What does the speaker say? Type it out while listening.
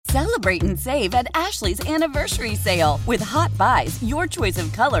Celebrate and save at Ashley's Anniversary Sale. With Hot Buys, your choice of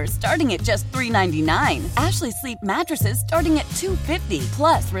colors starting at just $3.99. Ashley Sleep mattresses starting at $2.50.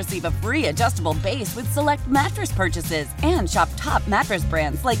 Plus, receive a free adjustable base with select mattress purchases. And shop top mattress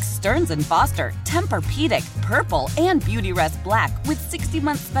brands like Stearns & Foster, Tempur-Pedic, Purple, and Beautyrest Black with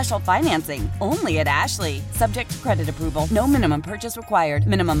 60-month special financing. Only at Ashley. Subject to credit approval. No minimum purchase required.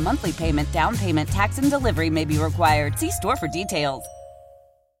 Minimum monthly payment, down payment, tax, and delivery may be required. See store for details.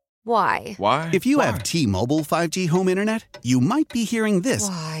 Why? If you have T-Mobile 5G home internet, you might be hearing this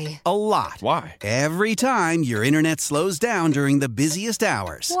a lot. Why? Every time your internet slows down during the busiest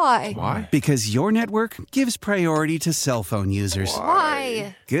hours. Why? Because your network gives priority to cell phone users.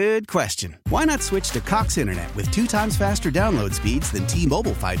 Why? Good question. Why not switch to Cox Internet with 2 times faster download speeds than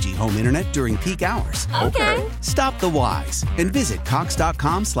T-Mobile 5G home internet during peak hours? Okay. Stop the whys and visit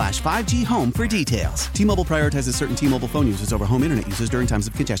cox.com/5G home for details. T-Mobile prioritizes certain T-Mobile phone users over home internet users during times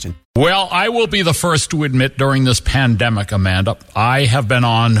of congestion. Well, I will be the first to admit during this pandemic, Amanda, I have been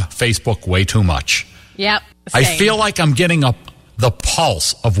on Facebook way too much. Yep. I same. feel like I'm getting the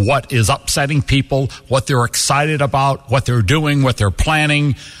pulse of what is upsetting people, what they're excited about, what they're doing, what they're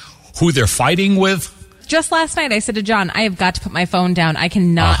planning, who they're fighting with. Just last night, I said to John, I have got to put my phone down. I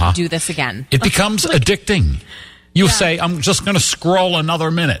cannot do this again. It becomes addicting. You say, I'm just going to scroll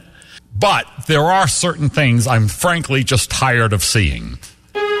another minute. But there are certain things I'm frankly just tired of seeing.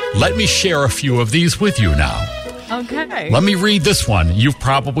 Let me share a few of these with you now. Okay. Let me read this one. You've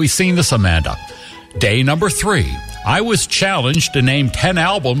probably seen this, Amanda. Day number 3. I was challenged to name 10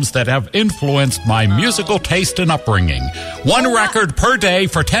 albums that have influenced my musical taste and upbringing. 1 record per day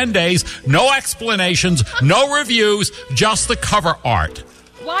for 10 days. No explanations, no reviews, just the cover art.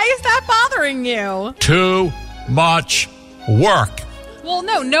 Why is that bothering you? Too much work. Well,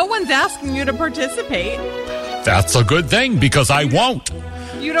 no one's asking you to participate. That's a good thing because I won't.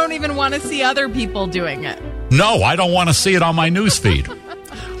 You don't even want to see other people doing it. No, I don't want to see it on my newsfeed.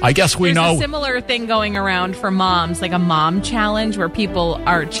 I guess we know. There's a similar thing going around for moms, like a mom challenge where people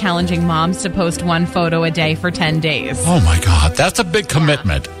are challenging moms to post 1 photo a day for 10 days. Oh, my God. That's a big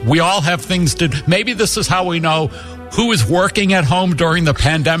commitment. We all have things to do. Maybe this is how we know who is working at home during the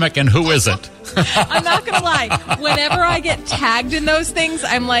pandemic and who isn't. I'm not going to lie. Whenever I get tagged in those things,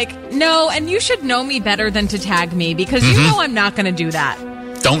 I'm like, no, and you should know me better than to tag me because you know I'm not going to do that.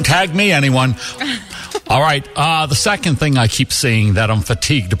 Don't tag me, anyone. All right. The second thing I keep seeing that I'm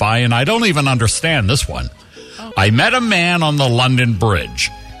fatigued by, and I don't even understand this one. I met a man on the London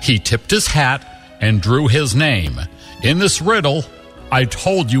Bridge. He tipped his hat and drew his name. In this riddle, I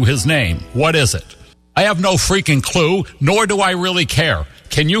told you his name. What is it? I have no freaking clue, nor do I really care.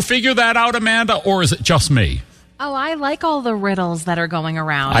 Can you figure that out, Amanda, or is it just me? Oh, I like all the riddles that are going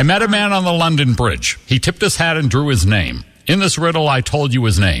around. I met a man on the London Bridge. He tipped his hat and drew his name. In this riddle, I told you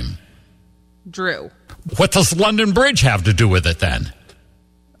his name. Drew. What does London Bridge have to do with it then?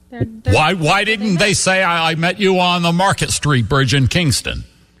 Why didn't they say I met you on the Market Street Bridge in Kingston?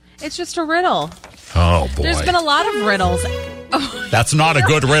 It's just a riddle. Oh, boy. There's been a lot of riddles. That's not a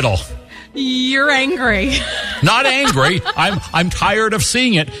good riddle. You're angry. Not angry. I'm tired of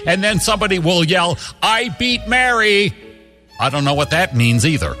seeing it. And then somebody will yell, I beat Mary. I don't know what that means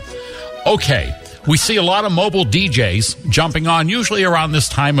either. Okay. We see a lot of mobile DJs jumping on usually around this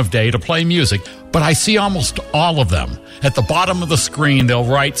time of day to play music, but I see almost all of them. At the bottom of the screen, they'll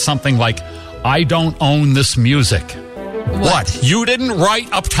write something like, I don't own this music. What? You didn't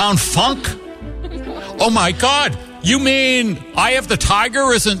write Uptown Funk? Oh my God. You mean Eye of the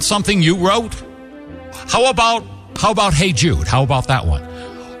Tiger isn't something you wrote? How about Hey Jude? How about that one?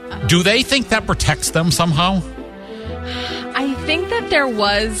 Do they think that protects them somehow? I think that there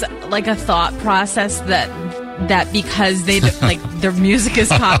was like a thought process that because they like their music is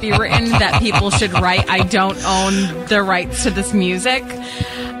copywritten, that people should write, I don't own the rights to this music.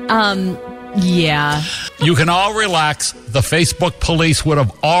 Yeah. You can all relax. The Facebook police would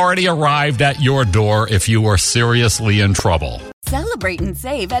have already arrived at your door if you were seriously in trouble. Celebrate and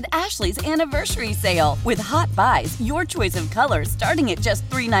save at Ashley's Anniversary Sale. With Hot Buys, your choice of colors starting at just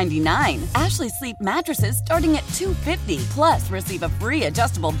 $3.99. Ashley Sleep mattresses starting at $2.50. Plus, receive a free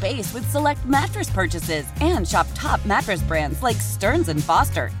adjustable base with select mattress purchases. And shop top mattress brands like Stearns &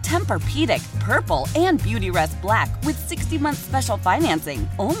 Foster, Tempur-Pedic, Purple, and Beautyrest Black with 60-month special financing.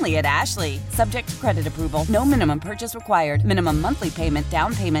 Only at Ashley. Subject to credit approval. No minimum purchase required. Minimum monthly payment,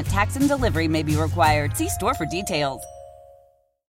 down payment, tax, and delivery may be required. See store for details.